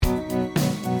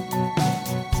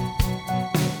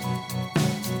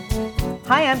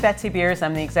Hi, I'm Betsy Beers.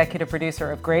 I'm the executive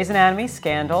producer of Grey's Anatomy,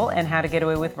 Scandal, and How to Get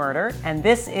Away with Murder. And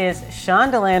this is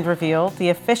Shondaland Revealed, the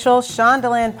official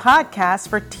Shondaland podcast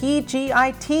for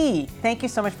TGIT. Thank you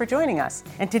so much for joining us.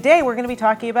 And today we're going to be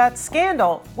talking about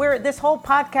Scandal, where this whole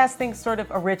podcast thing sort of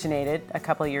originated a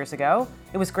couple of years ago.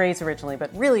 It was Grey's originally,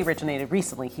 but really originated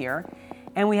recently here.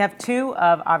 And we have two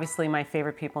of, obviously, my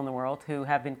favorite people in the world who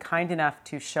have been kind enough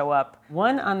to show up,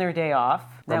 one on their day off.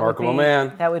 Remarkable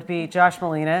man. That would be Josh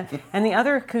Molina. And the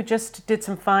other who just did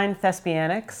some fine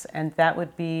thespianics, and that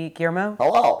would be Guillermo.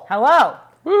 Hello. Hello.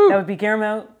 Woo. That would be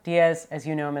Guillermo Diaz, as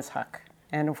you know him as Huck.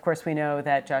 And, of course, we know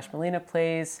that Josh Molina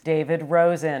plays David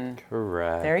Rosen.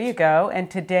 Correct. There you go. And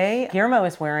today, Guillermo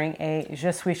is wearing a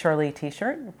Je suis Charlie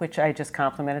t-shirt, which I just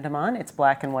complimented him on. It's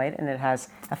black and white, and it has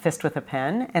a fist with a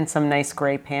pen and some nice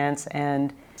gray pants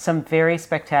and some very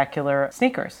spectacular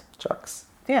sneakers. Chucks.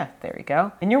 Yeah, there you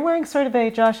go. And you're wearing sort of a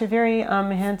very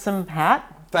handsome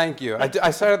hat. Thank you.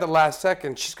 I started at the last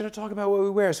second. She's going to talk about what we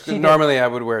wear. She Normally I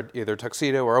would wear either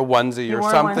tuxedo or a onesie You or wore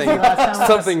a something, onesie last time.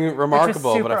 something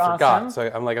remarkable, Which was but I super forgot. awesome.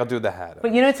 So I'm like, I'll do the hat.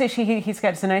 But you know, he's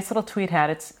got a nice little tweed hat.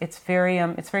 It's very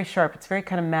sharp. It's very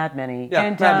kind of Mad Men-y. Yeah,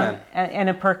 and, Mad Men. And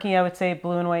a perky, I would say,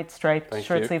 blue and white striped Thank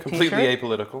short you. sleeve Completely t-shirt.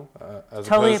 apolitical, as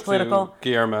Totally opposed apolitical. to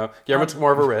Guillermo. Guillermo took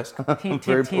more of a risk.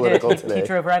 Very political He today.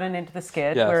 drove right on into the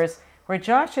skid. Yes. Where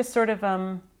Josh is sort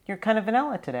of you're kind of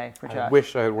vanilla today for Josh. I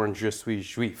wish I had worn Je suis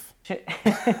juif.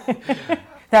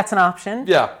 That's an option.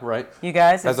 Yeah, right. You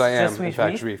guys, As it's I am, just in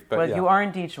fact, juif, but well, yeah. you are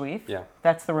indeed juif. Yeah.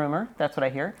 That's the rumor. That's what I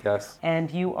hear. Yes.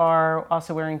 And you are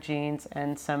also wearing jeans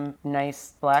and some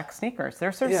nice black sneakers.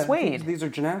 They're sort of suede. These are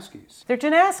Janaskis. They're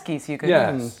Janaskis, you could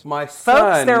Yes. My Folks,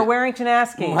 son... they're wearing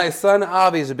Janaskis. My son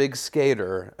Avi's a big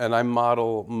skater, and I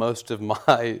model most of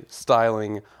my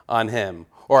styling on him.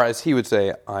 Or as he would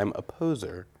say, I'm a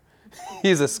poser.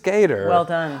 He's a skater. Well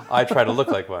done. I try to look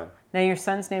like one. Now, your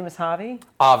son's name is Javi?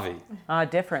 Avi.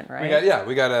 Different, right?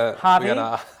 We got a Javi Javi on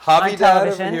dad over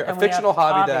television, here, a and we fictional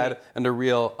have Javi Avi. dad and a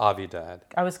real Avi dad.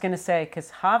 I was going to say, because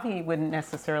Javi wouldn't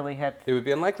necessarily have... It would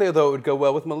be unlikely, although it would go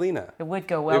well with Melina. It would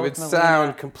go well It would with Melina.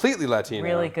 sound completely Latino.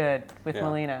 Really good with Yeah.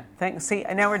 Melina. See,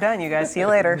 now we're done, you guys. See you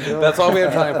later. That's all we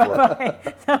have time for.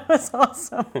 Bye. That was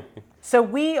awesome. So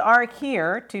we are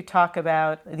here to talk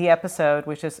about the episode,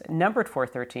 which is numbered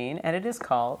 413, and it is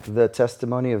called... The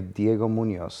testimony of Diego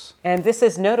Munoz. And this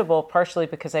is notable partially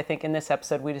because I think in this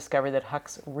episode we discovered that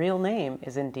Huck's real name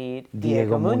is indeed Diego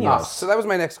Diego Munoz. Munoz. So that was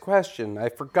my next question. I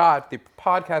forgot the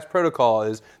podcast protocol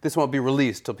is this won't be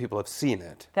released till people have seen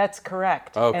it. That's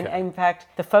correct. Okay. And in fact,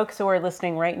 the folks who are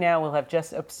listening right now will have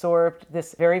just absorbed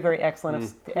this very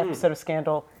excellent episode of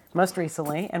Scandal most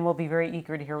recently, and we'll be very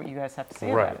eager to hear what you guys have to say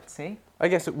Right. about it. See? I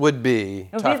guess it would be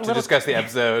would be a tough to little- discuss the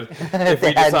episode if we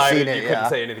they hadn't decided seen it, you couldn't yeah.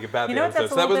 say anything about You the know what, episode.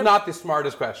 that's a So that little was bit- not the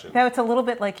smartest question. Now, it's a little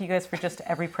bit like you guys for just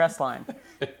every press line.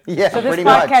 Yeah, So this pretty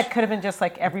podcast much. could have been just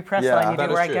like every press Yeah, line you that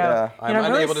do is where true. I go, Yeah. you know, I'm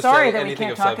I'm really unable to sorry say that we anything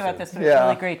can't of talk about this, substance. but it's Yeah.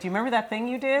 really great. Do you remember that thing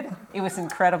you did? It was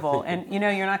incredible. And, you know,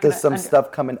 you're not going There's some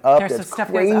stuff coming up There's some that's stuff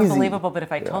crazy. that's unbelievable, but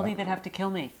if I told you, they'd have to kill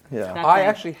me. Yeah. That I thing.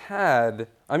 actually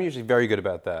I'm usually very good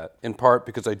about that, in part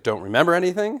because I don't remember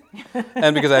anything,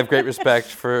 and because I have great respect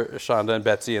for Shonda and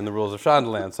Betsy and the rules of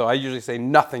Shondaland. So I usually say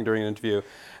nothing during an interview.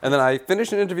 And then I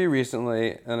finished an interview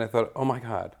recently, and I thought, oh my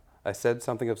God, I said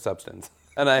something of substance.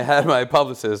 And I had my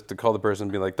publicist to call the person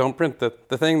and be like, don't print the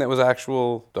thing that was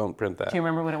actual, don't print that. Do you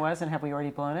remember what it was, and have we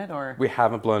already blown it, or We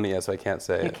haven't blown it yet, so I can't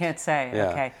say it. you can't say? Yeah.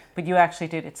 Okay, but you actually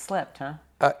did. It slipped, huh?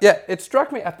 Yeah, it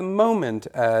struck me at the moment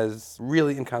as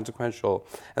really inconsequential,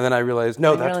 and then I realized,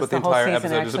 no, You that's realize what the whole entire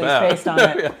season episode is actually about. is based on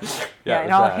it. Yeah, it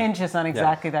was all bad. hinges on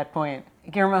exactly that point.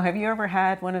 Guillermo, have you ever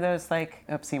had one of those like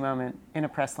oopsie moment in a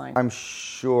press line? I'm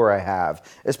sure I have.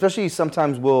 Especially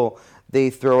sometimes they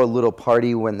throw a little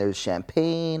party when there's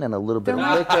champagne and a little bit of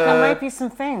liquor. There might be some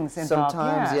things involved.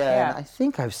 Sometimes, yeah. And I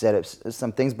think I've said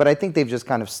some things, but I think they've just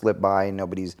kind of slipped by and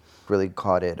nobody's really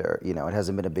caught it, or it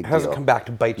hasn't been a big It hasn't deal. come back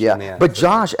to bite you in the Yeah, ass. but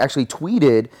Josh actually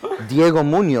tweeted Diego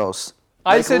Munoz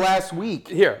I said last week.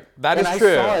 Here, that is and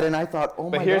true. I saw it and I thought, oh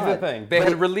my God. But here's the thing. They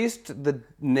had released the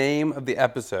name of the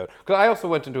episode. Because I also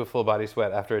went into a full body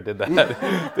sweat after I did that.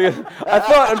 Because I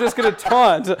thought, I'm just going to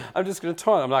taunt.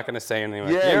 I'm not going to say anything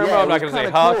like Guillermo. yeah, I'm not it going was to say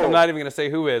kinda Huck. cool. I'm not even going to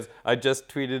say who is. I just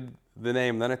tweeted the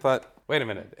name. Then I thought, wait a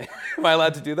minute. Am I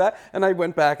allowed to do that? And I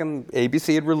went back and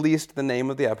ABC had released the name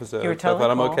of the episode. You were so I totally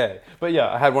thought, I'm cool. okay. But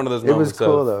yeah, I had one of those It was moments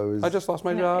cool, of, though. It was- I just lost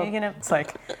my job. It's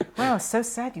like, wow, so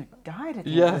sad you died at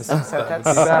the end of Yes. this episode.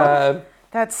 That's Sad.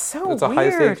 That's so It's a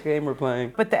weird. high-stakes game we're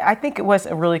playing. But I think it was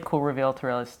a really cool reveal to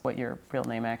realize what your real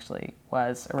name actually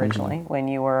was originally when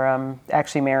you were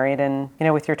actually married and,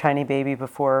 with your tiny baby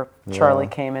before Charlie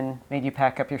came and made you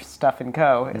pack up your stuff and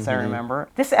go, as I remember.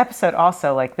 This episode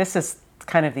also, this is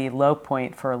kind of the low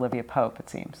point for Olivia Pope, it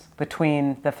seems,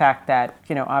 between the fact that,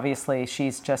 obviously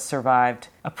she's just survived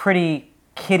a pretty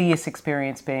hideous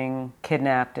experience being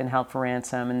kidnapped and held for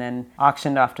ransom and then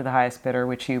auctioned off to the highest bidder,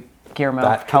 which you, Guillermo,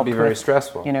 That helped can be very with.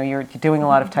 stressful. You're doing a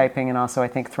lot of typing and also, I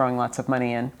think, throwing lots of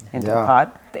money into the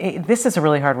pot. This is a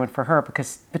really hard one for her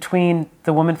because between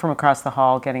the woman from across the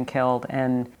hall getting killed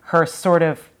and her sort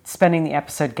of spending the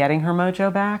episode getting her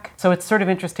mojo back. So it's sort of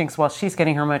interesting because while she's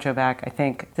getting her mojo back, I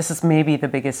think this is maybe the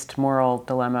biggest moral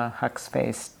dilemma Huck's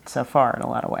faced so far in a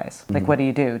lot of ways. Like, what do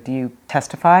you do? Do you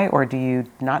testify or do you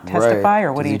not testify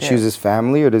or what do you do? Does he choose his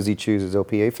family or does he choose his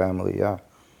OPA family? Yeah.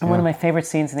 And one of my favorite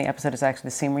scenes in the episode is actually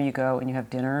the scene where you go and you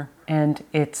have dinner. And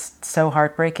it's so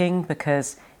heartbreaking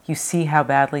because you see how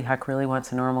badly Huck really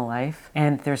wants a normal life.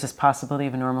 And there's this possibility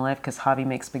of a normal life because Javi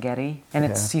makes spaghetti.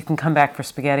 And you can come back for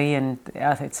spaghetti and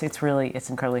it's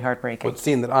incredibly heartbreaking. What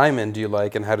scene that I'm in do you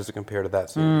like and how does it compare to that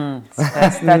scene?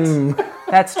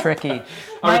 That's tricky.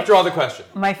 I withdraw the question.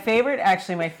 My favorite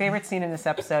scene in this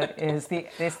episode is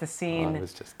the scene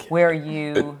where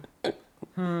you...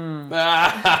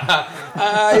 I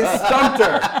stumped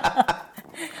her.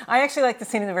 I actually like the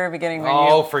scene in the very beginning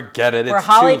forget it. It's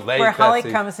too late. Where Holly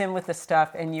Betsy. comes in with the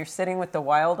stuff and you're sitting with the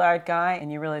wild-eyed guy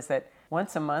and you realize that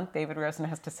once a month David Rosen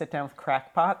has to sit down with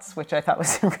crackpots, which I thought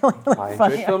was really I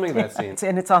funny. enjoyed filming that scene.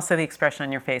 And it's also the expression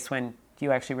on your face when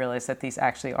you actually realize that these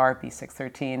actually are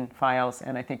B613 files,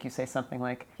 and I think you say something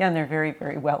like, yeah, and they're very,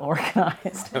 very well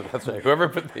organized. That's right. Whoever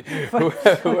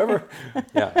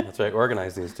that's right,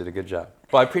 organized these did a good job.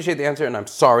 Well, I appreciate the answer, and I'm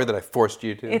sorry that I forced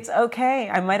you to. It's okay.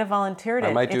 I might have volunteered it.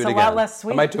 I might do it's it a again. lot less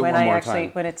sweet I might do it when one more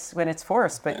time. when it's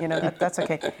forced, but that's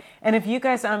okay. And have you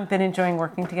guys been enjoying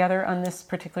working together on this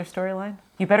particular storyline?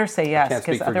 You better say yes. I can't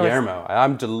speak for otherwise... Guillermo.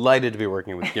 I'm delighted to be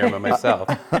working with Guillermo myself.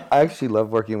 I actually love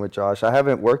working with Josh. I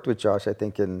haven't worked with Josh, I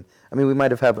think, we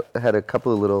might have had a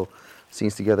couple of little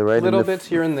scenes together, right? Little bits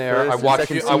here and there. I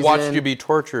watched you be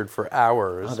tortured for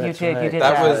hours. Oh, that's You right. did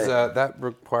That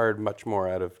required much more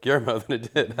out of Guillermo than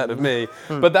it did out of me.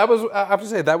 But that was, I have to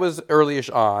say, that was early-ish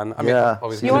on. I mean,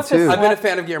 obviously, You also I've been a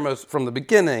fan of Guillermo's from the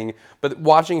beginning, but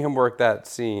watching him work that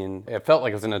scene, it felt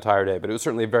like it was an entire day, but it was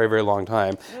certainly a very, very long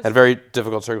time and very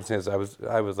difficult circumstances.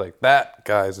 I was like, that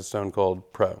guy's a stone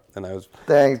cold pro, and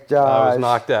Thanks, Josh. I was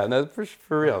knocked out. No, for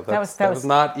real. That was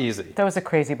not easy. That was a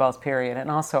crazy balls period.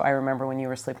 And also, I remember when you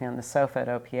were sleeping on the sofa at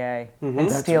OPA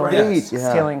and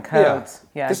stealing codes.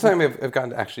 Yeah. This time I've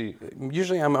gotten to actually,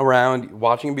 usually I'm around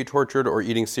watching him be tortured or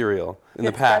eating cereal in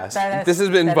the past. This has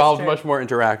been involved much more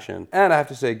interaction. And I have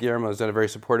to say, Guillermo's done a very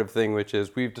supportive thing, which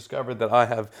is we've discovered that I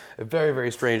have a very,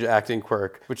 very strange acting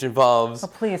quirk, which involves,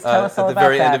 please, tell us all at the about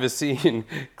very end that. of a scene,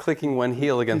 clicking one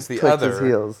heel against the Clicked other. his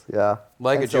heels, yeah.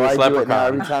 Like And a Jewish I do it now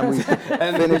leprechaun. every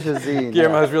time we finish a scene.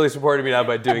 Guillermo has really supported me now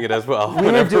by doing it as well.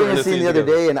 We were doing a scene the other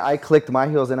day, and I clicked my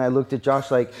heels, and I looked at Josh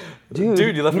like,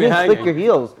 dude, you left me didn't hanging. click your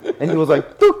heels. And he was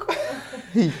like, Dook.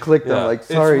 He clicked them, like,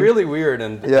 sorry. It's really weird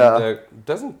and it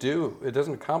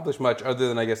doesn't accomplish much other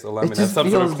than, I guess, allow me to have just some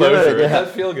sort of feels closure. good, It yeah.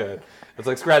 does feel good. It's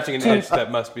like scratching an itch that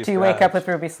must be Do you wake up with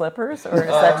scratched. ruby slippers, or is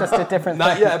that just a different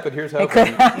Not thing? yet, but here's hoping. could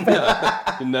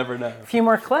happen. You never know. A few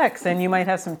more clicks, and you might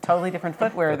have some totally different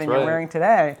footwear than right. you're wearing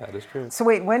today. That is true. So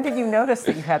wait, when did you notice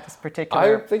that you had this I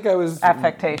particular think I was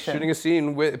affectation? shooting a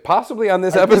scene with, possibly on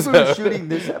this I think episode. we were shooting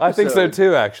this I think so episode.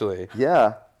 too, actually.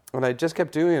 Yeah. And I just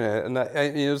kept doing it, and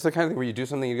it was the kind of thing where you do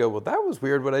something, and you go, "Well, that was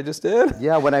weird what I just did."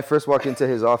 Yeah, when I first walked into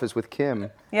his office with Kim,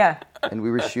 Yeah. and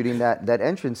we were shooting that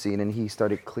entrance scene, and he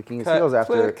started clicking his Cut, heels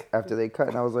click. after they cut,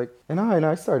 and I was like, and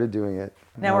I started doing it.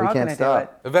 Now we're we all can't going to do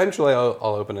stop. it. Eventually, I'll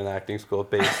open an acting school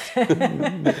based based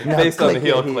on the Click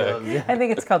heel your click. heels, yeah. I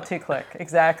think it's called 2-click.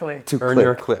 Exactly. To Earn click.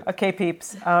 your click. Okay,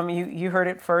 peeps. You heard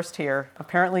it first here.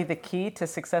 Apparently, the key to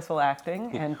successful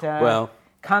acting and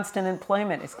constant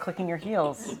employment is clicking your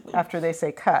heels after they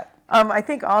say cut. I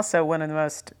think also one of the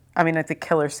most, the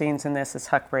killer scenes in this is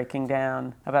Huck breaking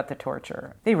down about the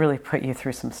torture. They really put you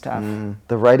through some stuff.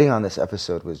 The writing on this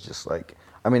episode was just like,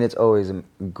 it's always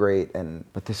great,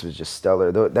 but this was just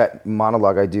stellar. That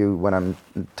monologue I do when I'm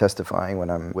testifying,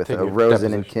 when I'm with Taking your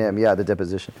Rosen and deposition. Kim, the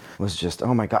deposition was just,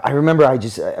 oh my God. I remember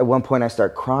at one point I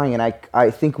start crying, and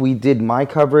I think we did my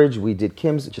coverage, we did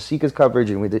Jessica's coverage,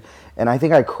 and I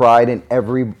think I cried in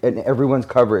everyone's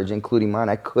coverage, including mine.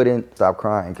 I couldn't stop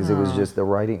crying because it was just, the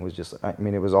writing was just,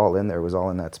 it was all in there. It was all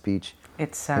in that speech.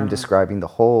 It's Him describing the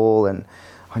whole and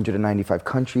 195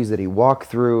 countries that he walked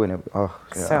through, and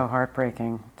so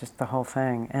heartbreaking, just the whole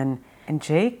thing. And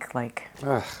Jake, like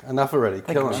Ugh, enough already.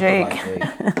 Kill him. Jake.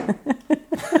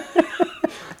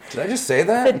 Did I just say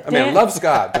that? I love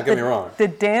Scott. Don't get me wrong. The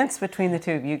dance between the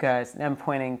two of you guys, I'm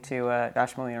pointing to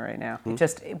Josh Molina right now.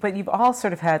 But you've all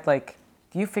sort of had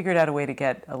you figured out a way to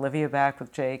get Olivia back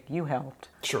with Jake. You helped,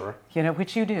 Sure.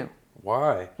 which you do.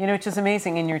 Why? Which is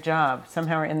amazing in your job.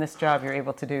 Somehow in this job, you're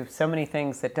able to do so many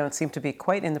things that don't seem to be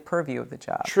quite in the purview of the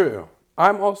job. True.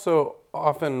 I'm also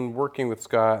often working with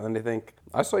Scott, and I think,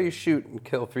 I saw you shoot and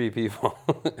kill 3 people.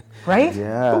 Right?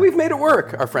 Yeah. But we've made it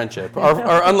work, our friendship,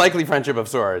 our unlikely friendship of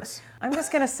sorts. I'm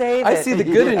just going to say that. I see the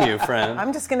good in you, friend.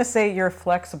 I'm just going to say you're a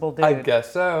flexible dude. I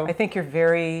guess so. I think you're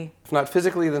very... If not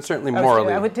physically, then certainly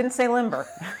morally. I didn't say limber.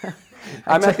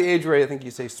 I'm at the age where I think you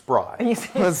say spry. You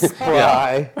say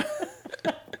Spry.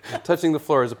 Touching the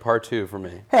floor is a part 2 for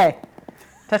me. Hey,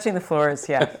 touching the floor is,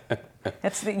 yeah.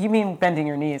 You mean bending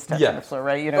your knees, touching the Yes. floor,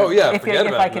 right? Oh, yeah, If forget I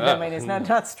about can that. bend my knees,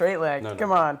 not straight legged. No.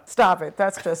 Come on, stop it.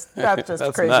 That's just That's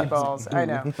crazy nuts. balls. I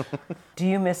know. Do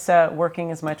you miss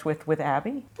working as much with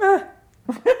Abby?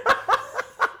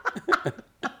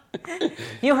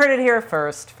 You heard it here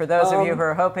first. For those of you who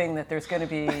are hoping that there's going to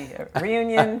be a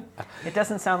reunion, it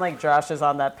doesn't sound like Josh is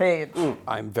on that page.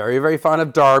 I'm very, very fond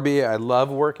of Darby. I love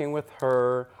working with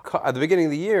her. At the beginning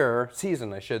of the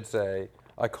season, I should say,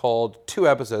 I called 2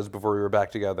 episodes before we were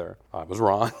back together. I was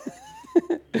wrong.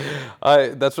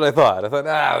 That's what I thought. I thought,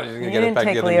 we're just going to You get it didn't back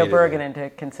take together Leo immediately. Bergen into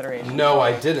consideration. No,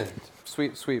 I didn't.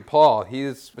 Sweet, sweet Paul.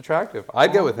 He's attractive.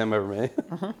 I'd go with him over me.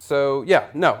 So, yeah,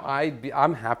 no,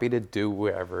 I'm happy to do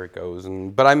wherever it goes.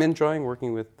 But I'm enjoying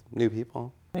working with new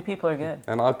people. New people are good.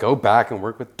 And I'll go back and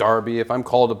work with Darby. If I'm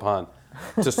called upon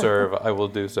to serve, I will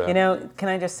do so. Can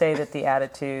I just say that the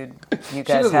attitude you doesn't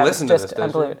guys have listen is to just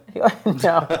this, does unbelievable.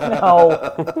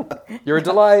 No. You're a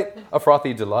delight, a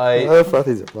frothy delight. Oh,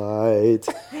 Frothy's a light.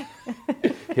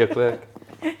 Heel click.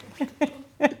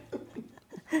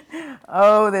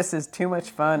 Oh, this is too much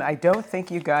fun. I don't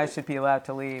think you guys should be allowed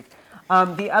to leave.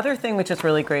 The other thing which is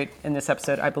really great in this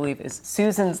episode, I believe, is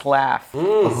Susan's laugh.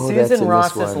 that's Susan in this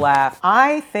Ross's one. laugh.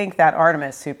 I think that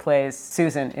Artemis, who plays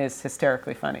Susan, is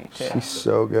hysterically funny, too. He's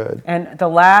so good. And the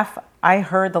laugh, I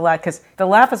heard the laugh, because the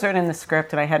laugh was written in the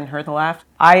script and I hadn't heard the laugh.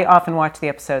 I often watch the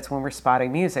episodes when we're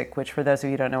spotting music, which for those of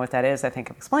you who don't know what that is, I think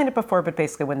I've explained it before, but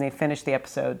basically when they finish the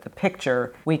episode, the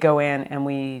picture, we go in and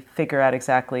we figure out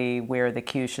exactly where the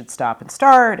cue should stop and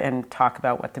start and talk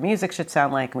about what the music should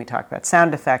sound like, and we talk about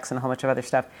sound effects and a whole bunch of other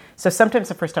stuff. So sometimes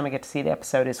the first time I get to see the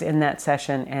episode is in that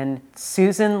session, and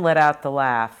Susan let out the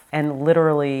laugh, and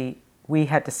literally we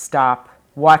had to stop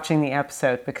watching the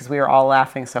episode because we were all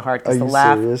laughing so hard because Are the you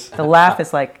laugh serious? the laugh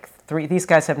is like 3. These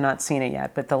guys have not seen it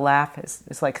yet, but the laugh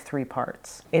is like 3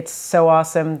 parts. It's so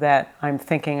awesome that I'm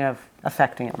thinking of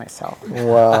affecting it myself.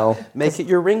 Wow. Make it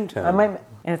your ringtone.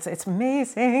 And it's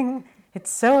amazing. It's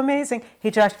so amazing.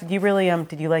 Hey Josh, did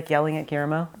you like yelling at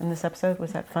Guillermo in this episode?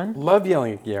 Was that fun? Love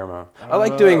yelling at Guillermo. I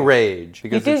like doing rage.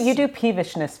 Because You do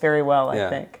peevishness very well, I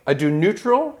think. I do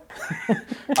neutral.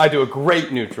 I do a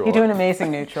great neutral. You do an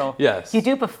amazing neutral. Yes. You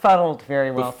do befuddled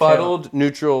very well, Befuddled,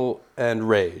 neutral, and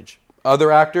rage.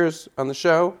 Other actors on the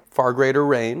show, far greater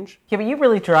range. Yeah, but you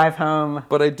really drive home.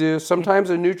 But I do sometimes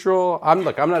a neutral. I'm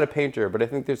not a painter, but I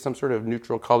think there's some sort of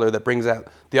neutral color that brings out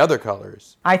the other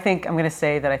colors. I'm going to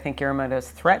say that I think Guillermo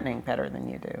does threatening better than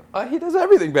you do. He does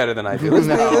everything better than I do.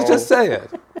 Let's just say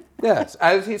it. Yes,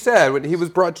 as he said, when he was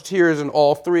brought to tears in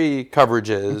all 3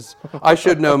 coverages, I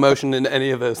showed no emotion in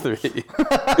any of those 3.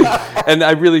 And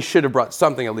I really should have brought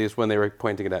something at least when they were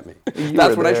pointing it at me.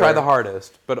 That's when I try the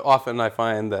hardest, but often I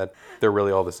find that they're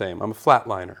really all the same. I'm a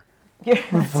flatliner. Yeah.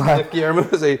 If Guillermo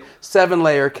is a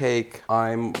 7-layer cake,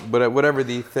 I'm whatever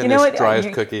the thinnest,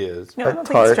 driest cookie is. No, I don't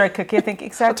think tart. it's dry cookie. I think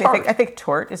exactly. I think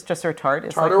tort is just a tart.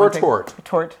 It's Tart like or one thing- tort?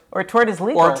 Tort. Or tort is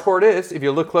legal. Or tortoise, if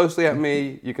you look closely at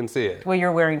me, you can see it. Well,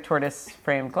 you're wearing tortoise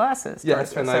framed glasses.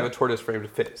 Yes, and I have a tortoise framed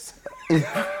face.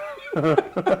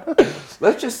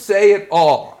 Let's just say it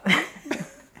all.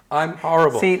 I'm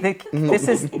horrible. See,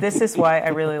 this is why I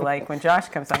really like when Josh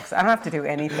comes on, because I don't have to do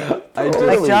anything. I do.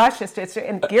 Like Josh,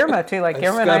 and Guillermo too. Like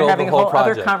Guillermo and I are scuttled having the a whole whole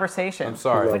other project. conversation. I'm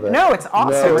sorry. Love But it. no, it's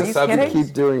awesome. No, Are you subject. kidding?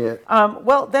 Keep doing it.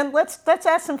 Well, then let's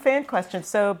ask some fan questions.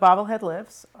 So Bobblehead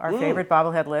Lives, our favorite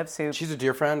Bobblehead Lives, who She's a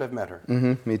dear friend. I've met her.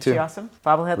 Me too. She awesome.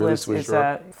 Bobblehead Really Lives sweet is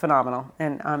girl. phenomenal,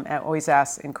 and always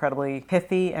asks incredibly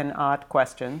pithy and odd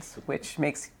questions, which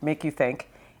make you think.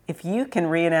 If you can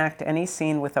reenact any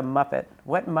scene with a Muppet,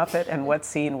 what Muppet and what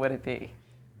scene would it be?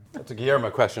 That's a Guillermo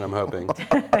question, I'm hoping.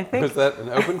 I think Is that an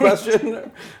open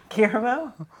question?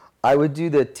 Guillermo, I would do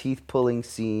the teeth pulling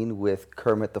scene with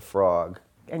Kermit the Frog.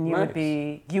 and you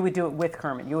would do it with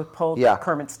Kermit. You would pull Yeah.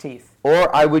 Kermit's teeth.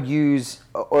 Or I would use,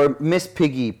 or Miss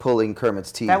Piggy pulling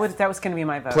Kermit's teeth. That was going to be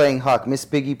my vote. Playing Huck. Miss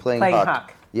Piggy playing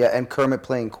Huck. Yeah, and Kermit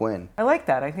playing Quinn. I like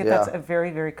that. I think Yeah. that's a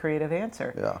very, very creative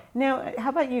answer. Yeah. Now, how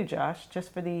about you, Josh?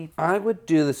 Just for the I would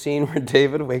do the scene where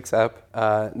David wakes up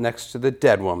next to the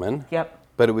dead woman. Yep.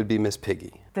 but it would be Miss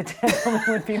Piggy. The gentleman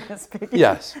would be Miss Piggy.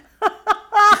 Yes.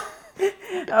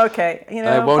 Okay,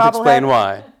 I won't explain bobblehead,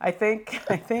 why. I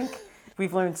think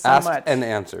we've learned so Asked much. and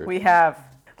answered. We have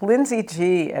Lindsay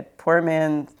G at Poor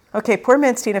Man. Okay, Poor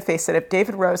Man's Tina Fey said if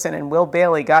David Rosen and Will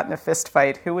Bailey got in a fist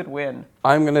fight, who would win?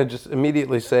 I'm going to just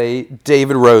immediately say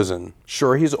David Rosen.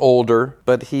 Sure, he's older,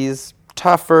 but he's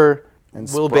tougher. And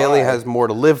Will spry. Bailey has more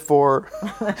to live for.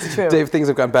 That's true. Dave, things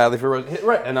have gone badly for Rosen.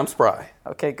 Right, and I'm spry.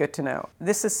 Okay, good to know.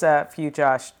 This is for you,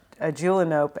 Josh. Julia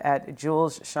Nope at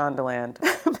Jules Shondaland.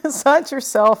 Besides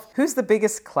yourself, who's the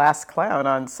biggest class clown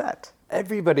on set?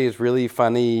 Everybody is really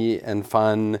funny and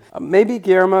fun. Maybe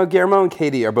Guillermo. Guillermo and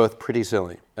Katie are both pretty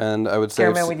silly. And I would say...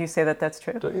 Guillermo, would you say that that's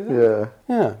true? Don't you think? Yeah.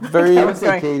 Yeah, very... I would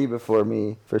say Katie before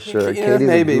me, for sure. Yeah, Katie's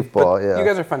maybe, a goofball, but yeah. you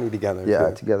guys are funny together. Yeah,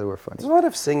 too. together we're funny. There's a lot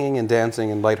of singing and dancing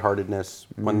and lightheartedness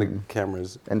when the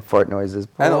camera's... And fart noises.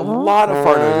 And a lot of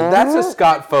fart noises. That's a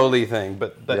Scott Foley thing,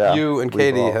 but that Yeah, you and we've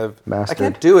Katie all have... mastered. I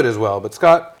can't do it as well, but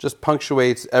Scott just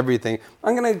punctuates everything.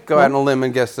 I'm going to go out on a limb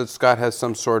and guess that Scott has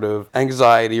some sort of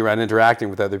anxiety around interacting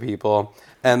with other people,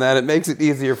 and that it makes it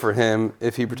easier for him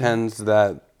if he pretends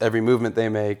that every movement they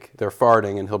make, they're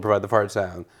farting, and he'll provide the fart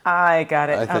sound. I got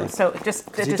it. I think. So just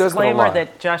a he does it a disclaimer lot.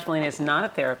 that Josh Molina is not a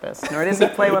therapist, nor does he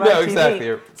play one No, on TV.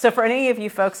 exactly. So for any of you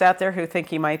folks out there who think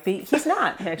he might be, he's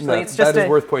not, actually. No, it's just that is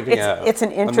worth pointing out. It's an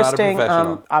I'm not a interesting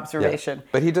professional. observation. Yeah.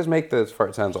 But he does make those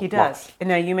fart sounds a He lot. does. And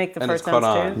now you make the And fart it's caught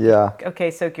sounds on. too? Yeah. Okay,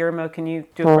 so Guillermo, can you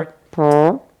do a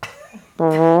fart?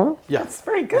 Yeah. That's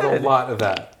very There's good. a lot of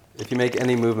that. If you make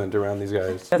any movement around these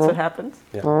guys. That's what happens?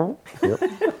 Yeah.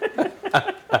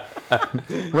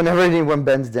 Whenever anyone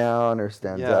bends down or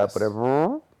stands up, Yes.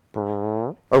 whatever.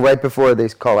 Or right before they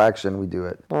call action, we do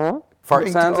it. Fart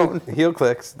Ringtone. sounds and heel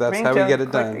clicks. That's how we Ringtone, get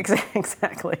it click. done.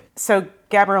 Exactly. So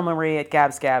Gabrielle Marie at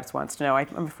Gabs Gabs wants to know,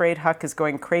 I'm afraid Huck is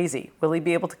going crazy. Will he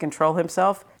be able to control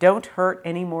himself? Don't hurt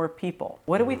any more people.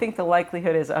 What do we think the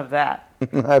likelihood is of that?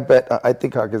 I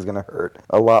think Huck is going to hurt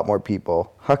a lot more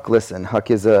people. Huck, listen, Huck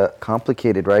is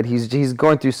complicated, right? He's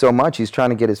going through so much. He's trying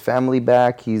to get his family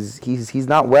back. He's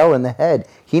not well in the head.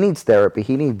 He needs therapy.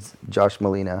 He needs Josh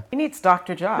Molina. He needs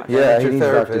Dr. Josh. Yeah, he your needs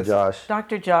Dr. therapist. Josh.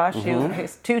 Dr. Josh, who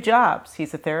has two jobs.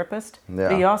 He's a therapist, Yeah.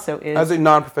 but he also is... As a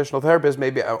non-professional therapist,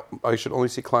 maybe I should only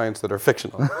see clients that are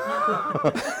fictional.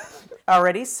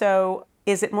 Already, so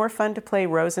is it more fun to play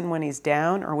Rosen when he's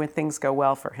down or when things go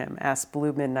well for him? Ask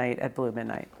Blue Midnight at Blue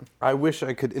Midnight. I wish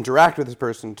I could interact with this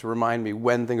person to remind me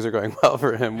when things are going well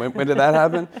for him. When did that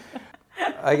happen?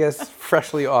 I guess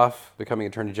freshly off becoming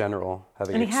Attorney General,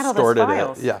 having And he had all those extorted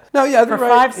files. it. Yeah. No, yeah, For they're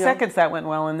right. 5 seconds that went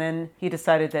well, and then he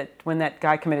decided that when that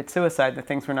guy committed suicide, that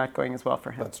things were not going as well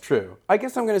for him. That's true. I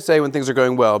guess I'm going to say when things are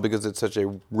going well because it's such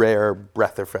a rare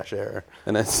breath of fresh air,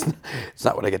 and it's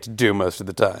not what I get to do most of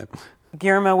the time.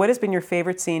 Guillermo, what has been your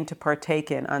favorite scene to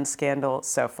partake in on Scandal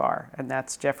so far? And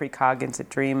that's Jeffrey Coggins at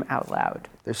Dream Out Loud.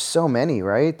 There's so many,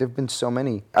 right? There've been so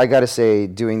many. I gotta say,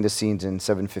 doing the scenes in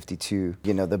 752,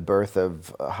 the birth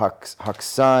of Huck's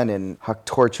son and Huck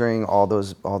torturing all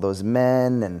those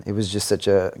men, and it was just such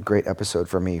a great episode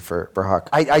for me for Huck.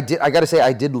 I gotta say,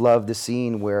 I did love the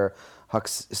scene where Huck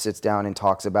sits down and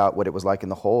talks about what it was like in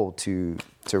the hole to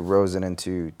Rosen and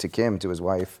to Kim, to his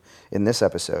wife, in this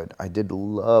episode. I did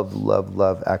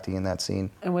love acting in that scene.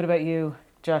 And what about you,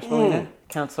 Josh Molina,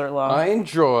 Counselor at Law? I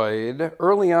enjoyed,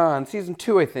 early on, season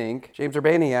 2, I think, James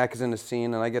Urbaniak is in a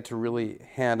scene, and I get to really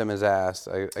hand him his ass.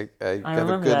 I have a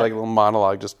remember good that. little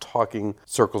monologue just talking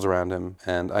circles around him,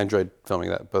 and I enjoyed filming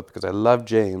that, both because I love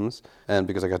James and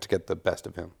because I got to get the best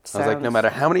of him. I was like, no Sounds- matter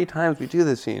how many times we do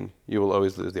this scene, you will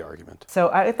always lose the argument. So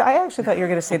I actually thought you were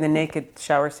going to say the naked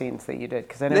shower scenes that you did,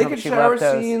 because I know how Naked much you shower loved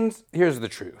those. scenes, here's the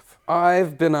truth.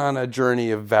 I've been on a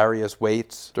journey of various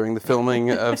weights during the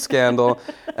filming of Scandal,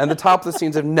 and the top of the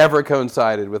scenes have never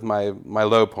coincided with my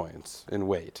low points in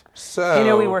weight.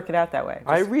 So we work it out that way.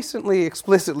 I recently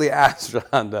explicitly asked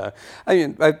Rhonda. I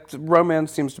mean,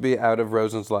 romance seems to be out of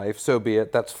Rosen's life, so be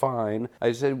it, that's fine.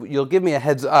 I said, you'll give me a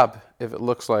heads up if it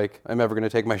looks like I'm ever going to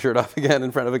take my shirt off again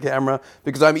in front of a camera,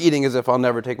 because I'm eating as if I'll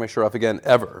never take my shirt off again,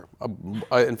 ever,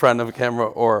 in front of a camera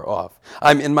or off.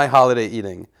 I'm in my holiday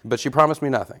eating, but she promised me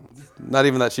nothing. Not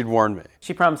even that she'd warned me.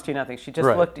 She promised you nothing. She just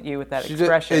Right. looked at you with that She did-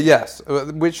 expression. yes,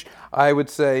 which I would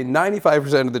say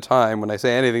 95% of the time when I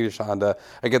say anything to Shonda,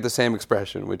 I get the same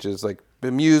expression, which is like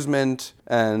amusement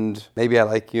and maybe I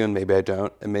like you and maybe I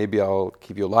don't, and maybe I'll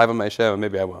keep you alive on my show and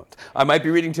maybe I won't. I might be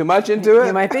reading too much into it.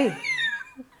 You might be.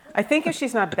 I think if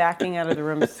she's not backing out of the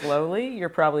room slowly, you're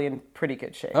probably in pretty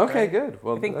good shape. Okay, right? good.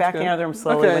 Well, I think that's backing good. out of the room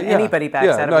slowly when anybody backs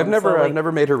out of no, the room slowly. I've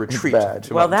never made her retreat. bad.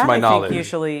 To Well, my, that to my I knowledge. think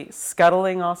usually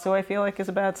scuttling also I feel like is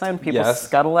a bad sign. People Yes,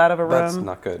 scuttle out of a room. That's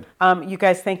not good. You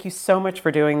guys, thank you so much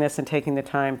for doing this and taking the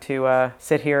time to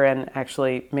sit here and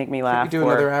actually make me laugh. Can we do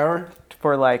another hour?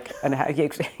 For like an hour.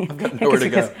 I've got nowhere to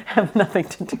go. I have nothing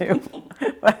to do.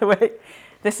 By the way,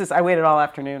 I waited all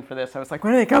afternoon for this. I was like,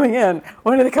 when are they coming in?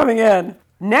 When are they coming in?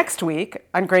 Next week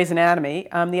on Grey's Anatomy,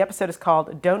 the episode is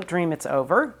called Don't Dream It's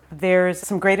Over. There's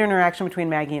some great interaction between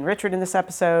Maggie and Richard in this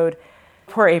episode.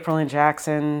 Poor April and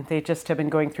Jackson. They just have been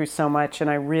going through so much, and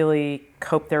I really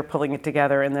hope they're pulling it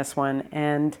together in this one.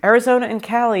 And Arizona and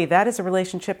Callie, that is a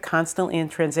relationship constantly in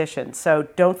transition. So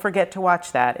don't forget to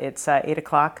watch that. It's 8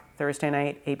 o'clock Thursday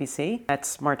night, ABC.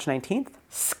 That's March 19th.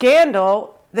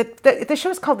 Scandal. The show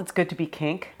is called It's Good to Be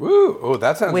Kink. Woo! Oh,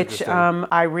 that sounds Which interesting.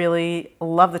 I really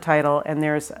love the title, and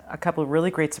there's a couple of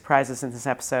really great surprises in this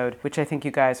episode, which I think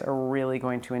you guys are really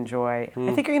going to enjoy. I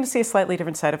think you're going to see a slightly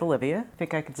different side of Olivia. I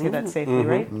think I can say that safely,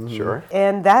 right? Sure.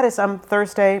 And that is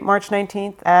Thursday, March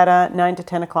 19th at 9 to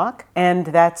 10 o'clock, and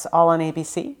that's all on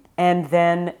ABC. And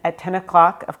then at 10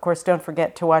 o'clock, of course, don't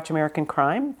forget to watch American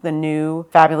Crime, the new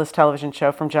fabulous television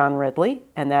show from John Ridley.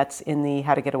 And that's in the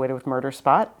How to Get Away with Murder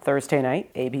spot, Thursday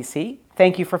night, ABC.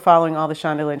 Thank you for following all the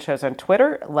Shondaland shows on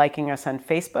Twitter, liking us on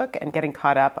Facebook, and getting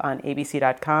caught up on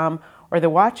abc.com or the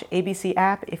Watch ABC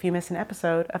app if you miss an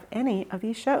episode of any of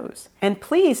these shows. And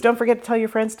please don't forget to tell your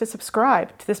friends to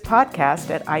subscribe to this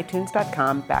podcast at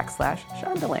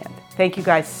itunes.com/Shondaland. Thank you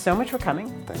guys so much for coming.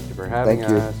 Thank you for having Thank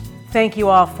you. us. Thank you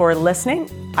all for listening.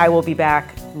 I will be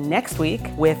back next week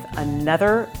with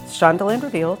another Shondaland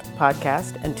Revealed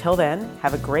podcast. Until then,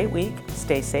 have a great week,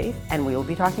 stay safe, and we will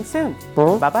be talking soon.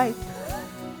 Bye-bye.